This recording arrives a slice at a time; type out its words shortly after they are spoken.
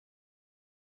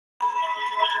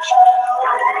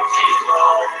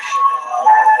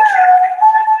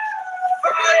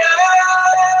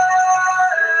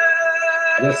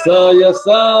Yes, sir. Yes,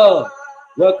 sir.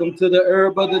 Welcome to the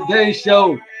Herb of the Day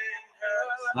show.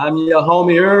 I'm your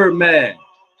homie HerbMan.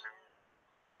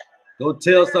 Go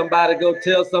tell somebody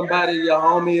your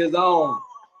homie is on.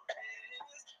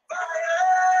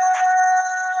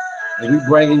 And we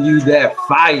bringing you that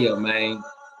fire, man.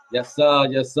 Yes, sir.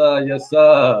 Yes, sir. Yes,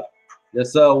 sir.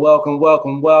 Yes, sir. Welcome,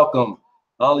 welcome, welcome.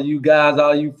 All of you guys,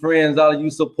 all you friends, all of you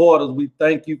supporters, we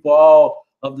thank you for all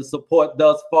of the support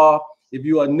thus far. If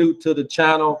you are new to the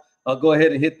channel, go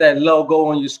ahead and hit that logo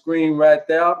on your screen right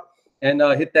there and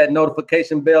hit that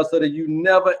notification bell so that you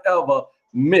never, ever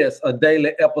miss a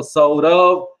daily episode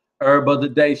of Herb of the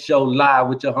Day Show live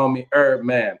with your homie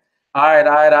HerbMan. All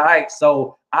right.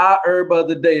 So our herb of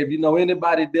the day, if you know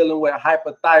anybody dealing with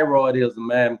hyperthyroidism,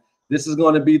 man, this is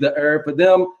going to be the herb for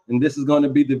them, and this is going to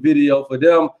be the video for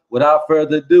them. Without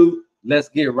further ado, let's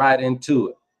get right into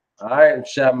it. All right, I've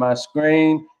shot my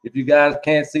screen. If you guys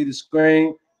can't see the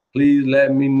screen, please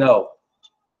let me know.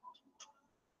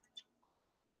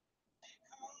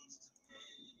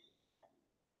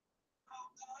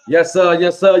 Yes, sir.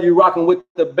 Yes, sir. You're rocking with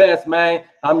the best, man.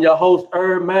 I'm your host,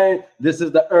 HerbMan. This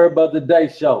is the Herb of the Day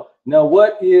show. Now,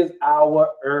 what is our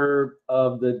herb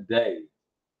of the day?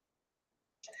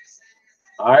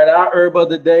 All right, our herb of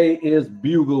the day is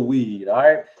bugleweed. All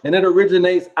right, and it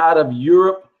originates out of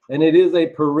Europe, and it is a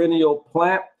perennial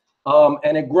plant,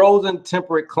 and it grows in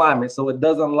temperate climates, so it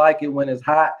doesn't like it when it's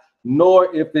hot,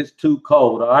 nor if it's too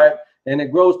cold. All right, and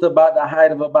it grows to about the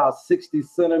height of about 60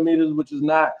 centimeters, which is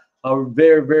not a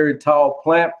very, very tall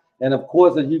plant. And of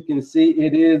course, as you can see,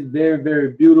 it is very, very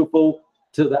beautiful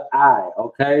to the eye.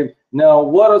 Okay, now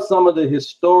what are some of the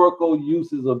historical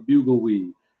uses of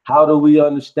bugleweed? How do we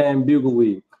understand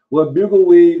bugleweed? Well,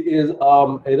 bugleweed is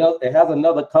it has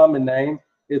another common name.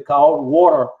 It's called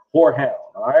water horehound.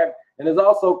 All right, and it's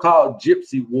also called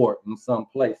Gipsywort in some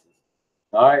places.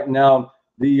 All right, now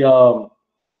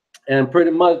and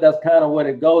pretty much that's kind of what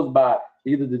it goes by,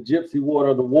 either the Gipsywort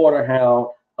or the waterhound.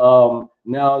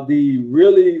 Now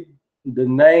the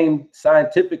name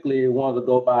scientifically it wants to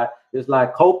go by is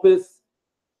Lycopus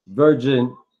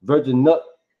virginicus.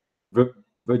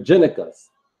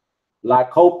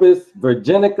 Lycopus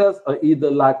virginicus or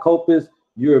either Lycopus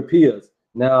europaeus.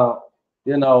 Now,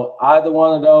 you know, either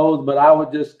one of those, but I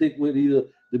would just stick with either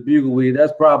the bugleweed.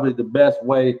 That's probably the best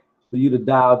way for you to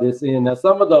dial this in. Now,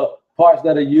 some of the parts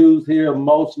that are used here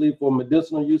mostly for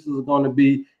medicinal uses are going to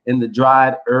be in the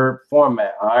dried herb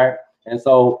format. All right. And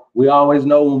so we always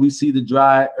know when we see the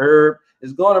dried herb,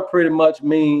 it's going to pretty much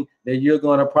mean that you're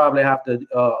going to probably have to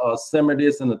simmer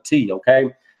this in a tea.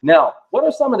 Okay. Now, what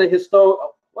are some of the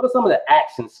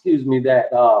actions, that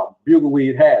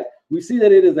bugleweed has? We see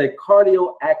that it is a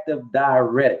cardioactive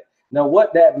diuretic. Now,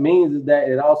 what that means is that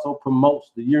it also promotes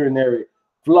the urinary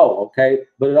flow, okay?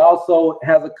 But it also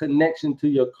has a connection to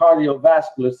your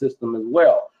cardiovascular system as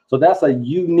well. So that's a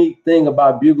unique thing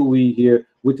about bugleweed here,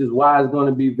 which is why it's going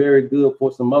to be very good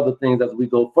for some other things as we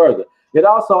go further. It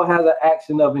also has an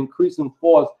action of increasing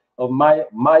force of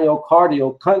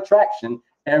myocardial contraction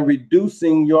and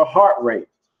reducing your heart rate.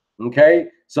 Okay,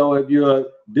 so if you're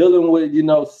dealing with,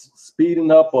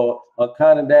 speeding up or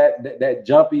kind of that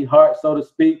jumpy heart, so to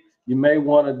speak, you may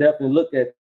want to definitely look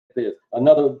at this.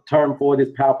 Another term for it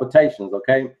is palpitations.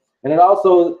 Okay, and it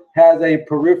also has a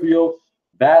peripheral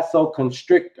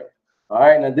vasoconstrictor. All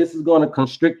right, now this is going to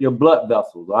constrict your blood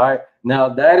vessels. All right, now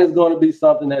that is going to be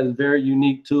something that is very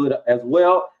unique to it as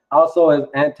well. Also as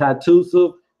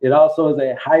antitussive, it also is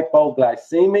a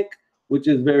hypoglycemic, which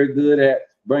is very good at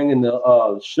bringing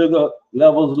the sugar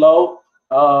levels low,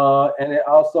 and it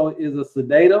also is a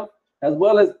sedative as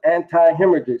well as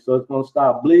anti-hemorrhagic. So it's going to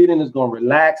stop bleeding, it's going to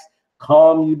relax,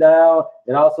 calm you down.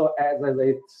 It also acts as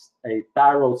a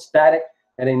thyrostatic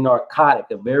and a narcotic,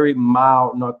 a very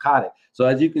mild narcotic. So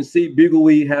as you can see,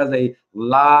 bugleweed has a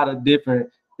lot of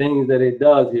different things that it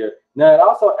does here. Now it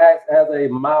also acts as a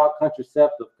mild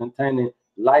contraceptive containing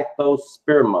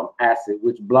lithospermum acid,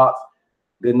 which blocks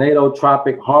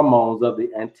gonadotropic hormones of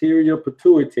the anterior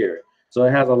pituitary. So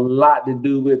it has a lot to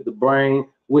do with the brain,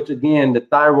 which again, the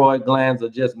thyroid glands are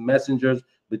just messengers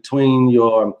between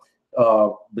your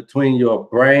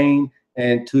brain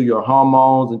and to your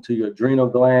hormones and to your adrenal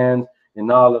glands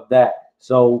and all of that.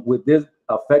 So with this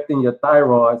affecting your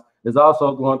thyroid, is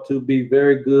also going to be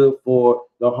very good for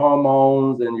the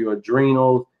hormones and your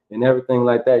adrenals and everything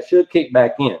like that. Should kick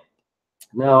back in.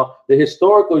 Now, the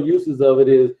historical uses of it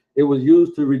is it was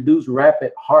used to reduce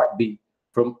rapid heartbeat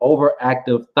from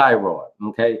overactive thyroid,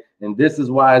 okay? And this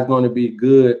is why it's going to be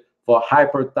good for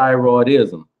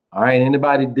hyperthyroidism, all right?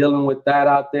 Anybody dealing with that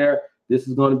out there, this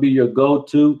is going to be your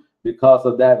go-to because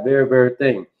of that very, very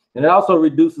thing. And it also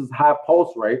reduces high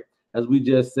pulse rate, as we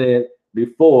just said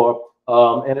before,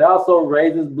 and it also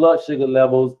raises blood sugar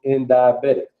levels in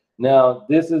diabetics. Now,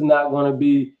 this is not going to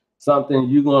be something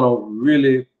you're going to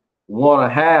really want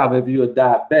to have if you're a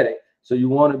diabetic. So you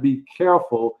want to be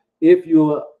careful if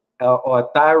you are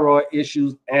thyroid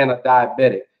issues and a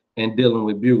diabetic and dealing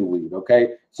with bugleweed, okay? As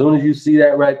soon as you see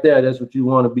that right there, that's what you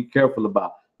want to be careful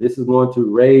about. This is going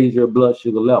to raise your blood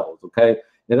sugar levels, okay?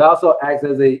 It also acts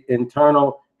as an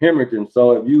internal hemorrhagin.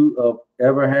 So if you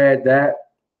ever had that,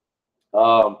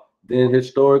 then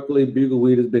historically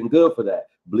bugleweed has been good for that.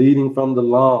 Bleeding from the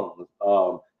lungs,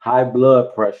 high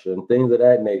blood pressure, and things of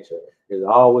that nature is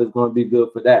always going to be good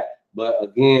for that. But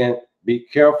again, be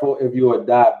careful if you're a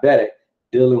diabetic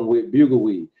dealing with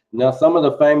bugleweed. Now, some of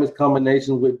the famous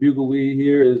combinations with bugleweed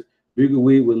here is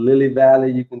bugleweed with Lily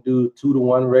Valley. You can do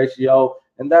 2-to-1 ratio,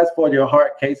 and that's for your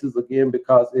heart cases again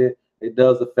because it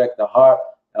does affect the heart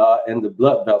and the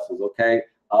blood vessels, okay?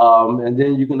 And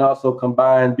then you can also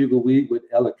combine bugleweed with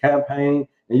elecampane,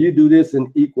 and you do this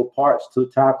in equal parts to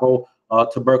tackle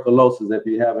tuberculosis if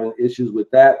you're having issues with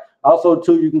that. Also,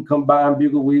 too, you can combine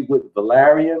bugleweed with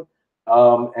valerian,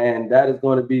 and that is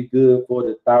going to be good for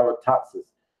the thyrotoxis.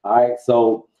 All right,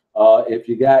 so if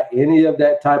you got any of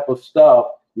that type of stuff,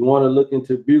 you want to look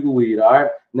into bugleweed. All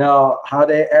right, now how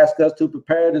they ask us to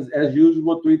prepare it is as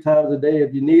usual, 3 times a day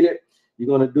if you need it.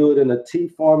 You're going to do it in a tea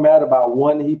format, about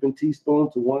 1 heaping teaspoon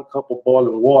to 1 cup of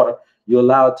boiling water. You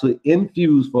allow it to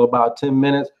infuse for about 10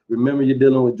 minutes. Remember, you're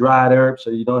dealing with dried herbs,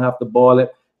 so you don't have to boil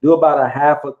it. Do about a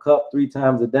 1/2 cup 3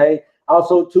 times a day.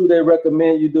 Also, too, they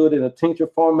recommend you do it in a tincture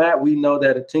format. We know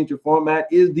that a tincture format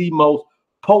is the most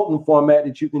potent format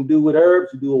that you can do with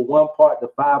herbs. You do a 1 part to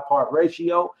 5 part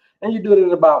ratio, and you do it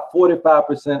in about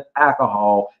 45%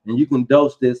 alcohol, and you can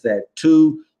dose this at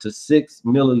 2 to 6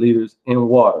 milliliters in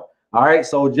water. All right,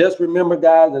 so just remember,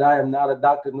 guys, that I am not a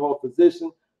doctor nor a physician,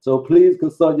 so please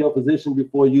consult your physician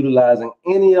before utilizing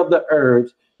any of the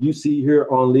herbs you see here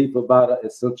on Leaf Vita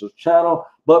Essentials channel.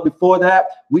 But before that,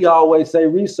 we always say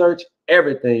research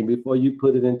everything before you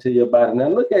put it into your body. Now,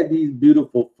 look at these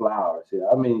beautiful flowers here.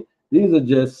 I mean, these are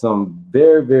just some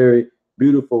very, very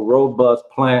beautiful, robust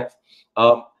plants.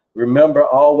 Remember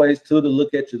always, too, to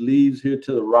look at your leaves here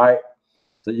to the right,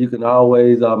 so you can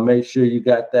always make sure you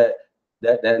got that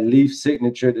leaf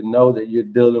signature to know that you're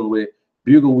dealing with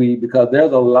bugleweed, because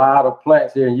there's a lot of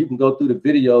plants here, and you can go through the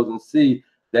videos and see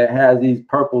that has these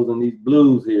purples and these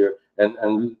blues here, and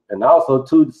also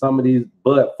too some of these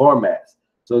bud formats.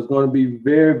 So it's going to be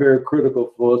very, very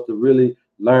critical for us to really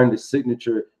learn the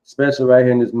signature, especially right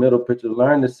here in this middle picture.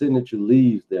 Learn the signature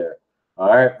leaves there. All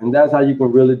right, and that's how you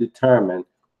can really determine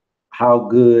how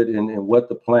good and what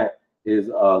the plant is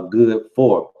good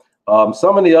for.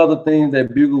 Some of the other things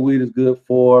that bugleweed is good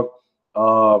for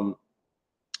are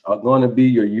going to be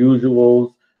your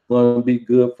usuals. Going to be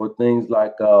good for things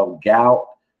like gout.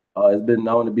 It's been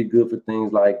known to be good for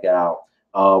things like gout.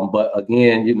 But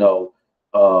again, you know,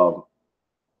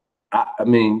 I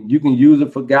mean, you can use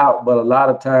it for gout, but a lot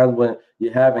of times when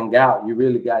you're having gout, you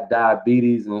really got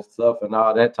diabetes and stuff and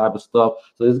all that type of stuff.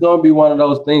 So it's going to be one of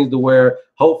those things to where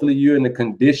hopefully you're in the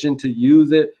condition to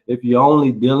use it. If you're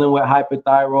only dealing with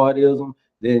hyperthyroidism,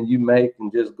 then you can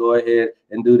just go ahead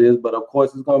and do this. But of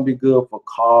course, it's going to be good for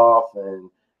cough and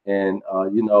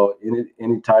you know,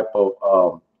 any type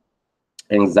of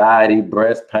anxiety,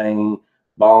 breast pain,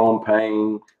 bone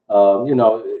pain. You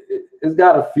know, it's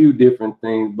got a few different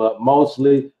things, but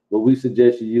mostly what we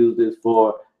suggest you use this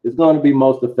for is going to be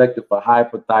most effective for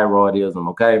hyperthyroidism,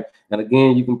 okay? And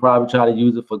again, you can probably try to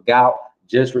use it for gout.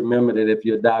 Just remember that if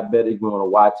you're diabetic, you want to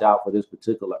watch out for this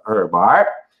particular herb, all right?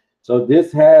 So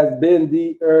this has been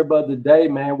the herb of the day,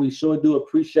 man. We sure do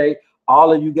appreciate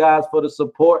all of you guys for the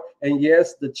support. And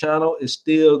yes, the channel is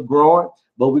still growing,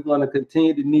 but we're going to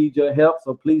continue to need your help.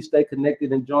 So please stay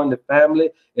connected and join the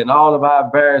family in all of our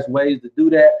various ways to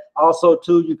do that. Also,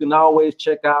 too, you can always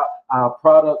check out our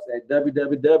products at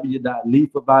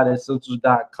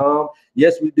www.leafabouteessentials.com.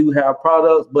 Yes, we do have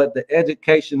products, but the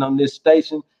education on this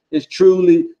station is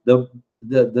truly the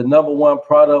 #1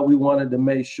 product. We wanted to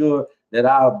make sure that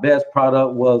our best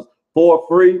product was for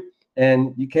free,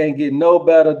 and you can't get no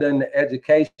better than the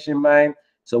education, man.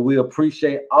 So we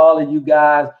appreciate all of you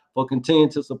guys for continuing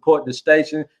to support the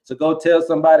station. So go tell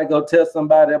somebody about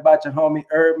your homie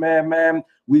HerbMan, man.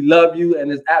 We love you, and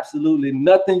there's absolutely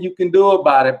nothing you can do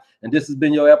about it. And this has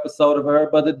been your episode of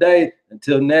Herb of the Day.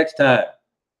 Until next time,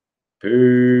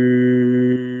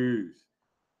 peace.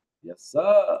 Yes,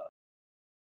 sir.